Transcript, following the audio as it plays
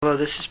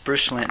this is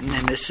Bruce Linton,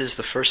 and this is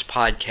the first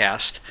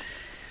podcast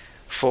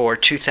for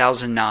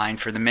 2009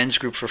 for the Men's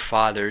Group for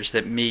Fathers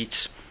that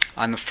meets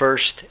on the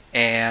first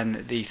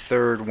and the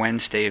third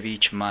Wednesday of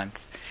each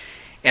month.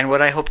 And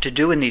what I hope to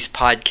do in these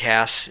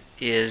podcasts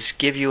is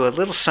give you a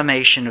little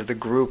summation of the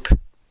group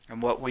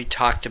and what we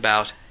talked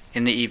about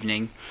in the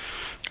evening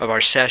of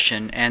our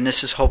session. And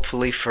this is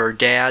hopefully for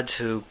dads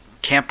who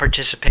can't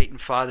participate in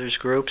fathers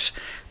groups,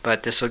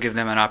 but this will give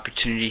them an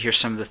opportunity to hear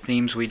some of the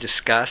themes we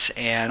discuss,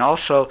 and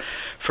also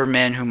for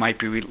men who might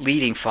be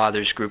leading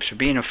fathers groups or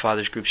being in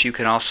fathers groups, you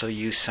can also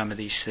use some of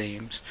these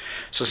themes.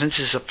 So since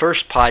this is the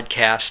first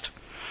podcast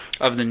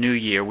of the new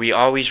year, we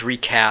always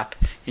recap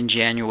in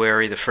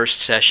January, the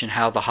first session,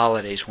 how the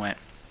holidays went.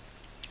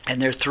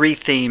 And there are three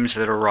themes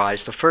that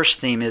arise. The first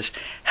theme is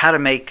how to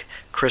make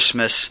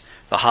Christmas,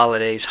 the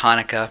holidays,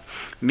 Hanukkah,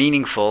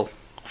 meaningful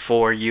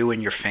for you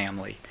and your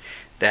family.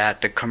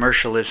 That the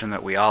commercialism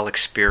that we all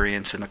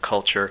experience in the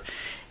culture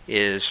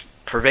is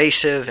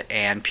pervasive,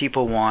 and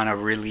people want to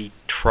really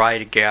try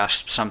to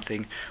grasp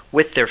something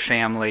with their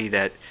family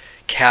that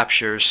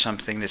captures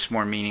something that's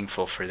more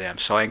meaningful for them.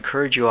 So I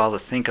encourage you all to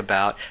think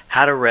about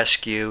how to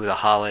rescue the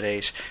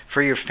holidays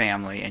for your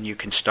family, and you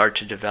can start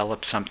to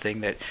develop something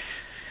that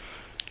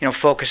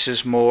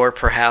focuses more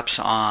perhaps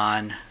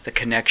on the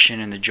connection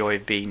and the joy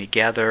of being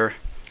together,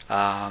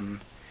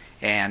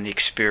 and the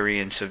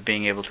experience of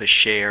being able to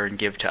share and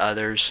give to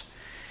others.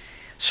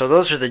 So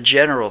those are the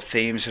general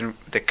themes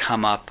that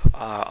come up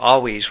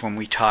always when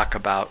we talk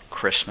about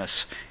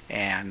Christmas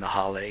and the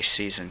holiday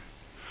season.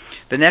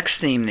 The next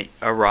theme that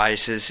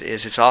arises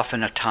is it's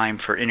often a time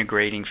for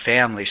integrating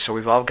families. So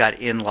we've all got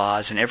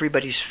in-laws, and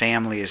everybody's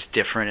family is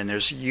different, and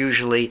there's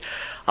usually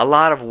a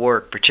lot of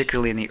work,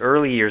 particularly in the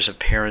early years of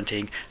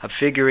parenting, of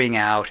figuring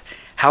out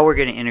how we're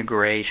going to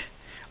integrate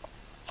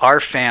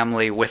our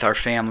family with our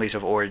families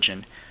of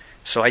origin.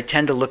 So I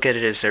tend to look at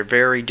it as they're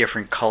very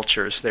different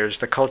cultures. There's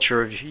the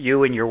culture of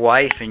you and your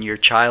wife and your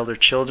child or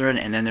children,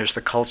 and then there's the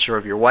culture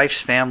of your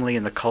wife's family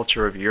and the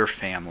culture of your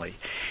family.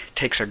 It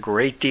takes a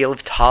great deal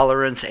of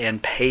tolerance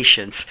and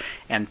patience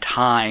and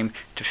time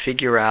to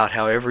figure out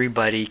how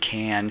everybody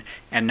can,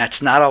 and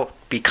that's not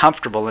be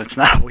comfortable, and it's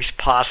not always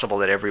possible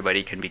that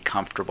everybody can be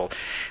comfortable.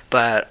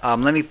 But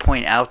let me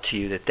point out to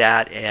you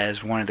that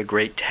is one of the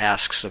great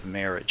tasks of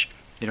marriage.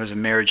 As a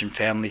marriage and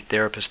family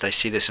therapist, I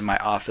see this in my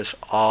office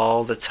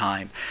all the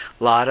time.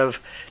 A lot of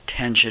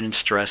tension and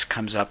stress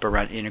comes up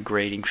around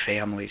integrating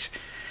families.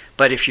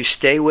 But if you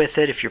stay with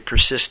it, if you're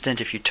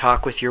persistent, if you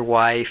talk with your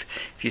wife,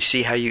 if you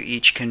see how you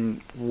each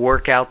can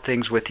work out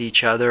things with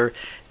each other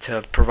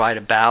to provide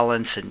a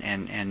balance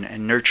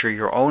and nurture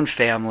your own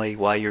family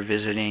while you're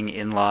visiting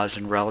in-laws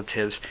and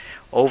relatives,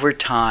 over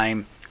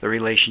time the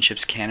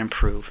relationships can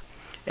improve.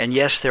 And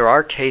yes, there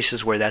are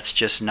cases where that's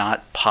just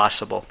not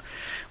possible,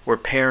 where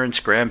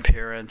parents,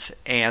 grandparents,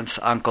 aunts,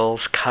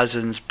 uncles,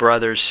 cousins,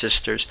 brothers,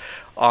 sisters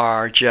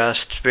are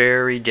just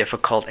very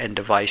difficult and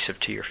divisive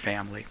to your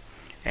family.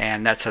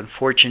 And that's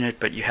unfortunate,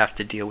 but you have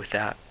to deal with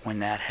that when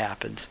that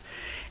happens.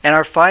 And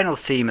our final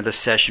theme of the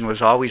session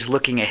was always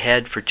looking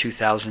ahead for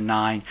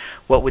 2009.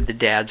 What would the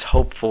dads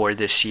hope for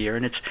this year?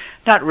 And it's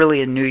not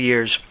really a New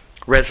Year's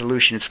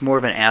resolution. It's more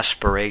of an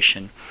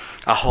aspiration,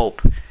 a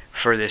hope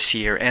for this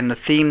year. And the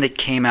theme that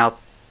came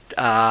out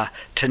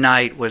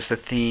tonight was the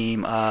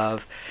theme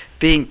of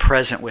being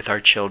present with our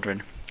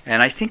children.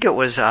 And I think it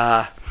was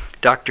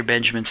Dr.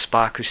 Benjamin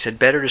Spock who said,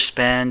 better to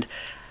spend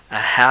a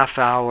half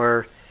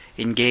hour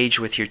engaged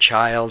with your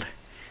child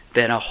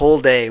than a whole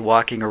day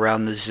walking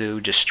around the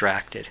zoo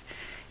distracted.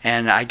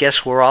 And I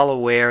guess we're all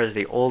aware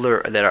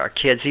that our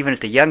kids, even at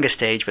the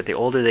youngest age, but the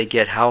older they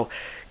get, how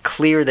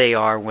clear they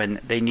are when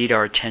they need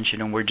our attention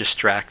and we're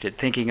distracted,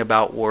 thinking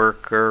about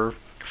work or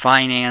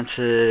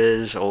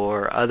finances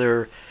or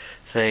other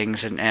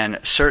things. And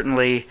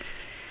certainly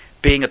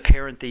being a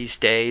parent these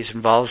days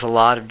involves a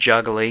lot of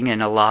juggling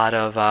and a lot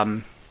of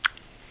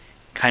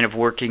kind of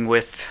working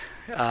with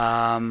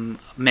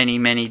many,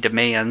 many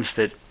demands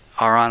that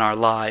are on our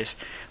lives.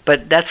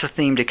 But that's a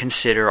theme to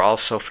consider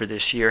also for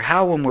this year.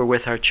 How, when we're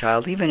with our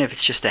child, even if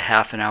it's just a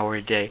half an hour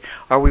a day,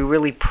 are we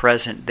really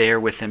present there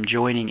with them,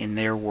 joining in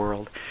their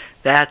world?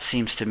 That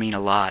seems to mean a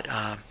lot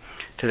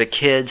to the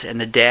kids, and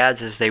the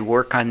dads, as they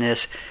work on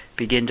this,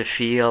 begin to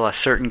feel a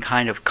certain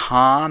kind of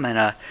calm and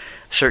a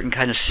certain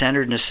kind of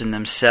centeredness in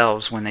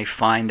themselves when they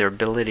find their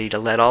ability to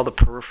let all the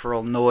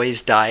peripheral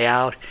noise die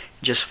out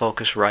and just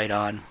focus right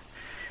on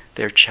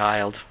their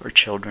child or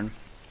children.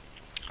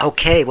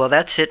 Okay, well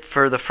that's it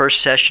for the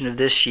first session of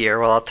this year.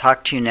 Well, I'll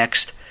talk to you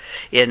next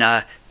in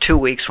 2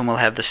 weeks when we'll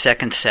have the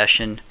second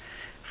session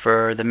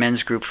for the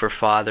Men's Group for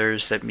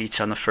Fathers that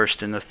meets on the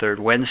first and the third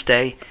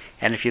Wednesday.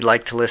 And if you'd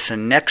like to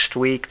listen next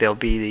week, there'll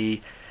be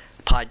the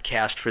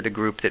podcast for the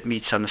group that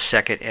meets on the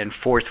second and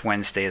fourth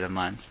Wednesday of the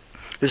month.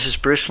 This is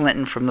Bruce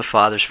Linton from the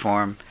Fathers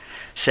Forum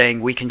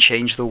saying we can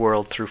change the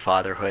world through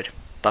fatherhood.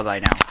 Bye-bye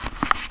now.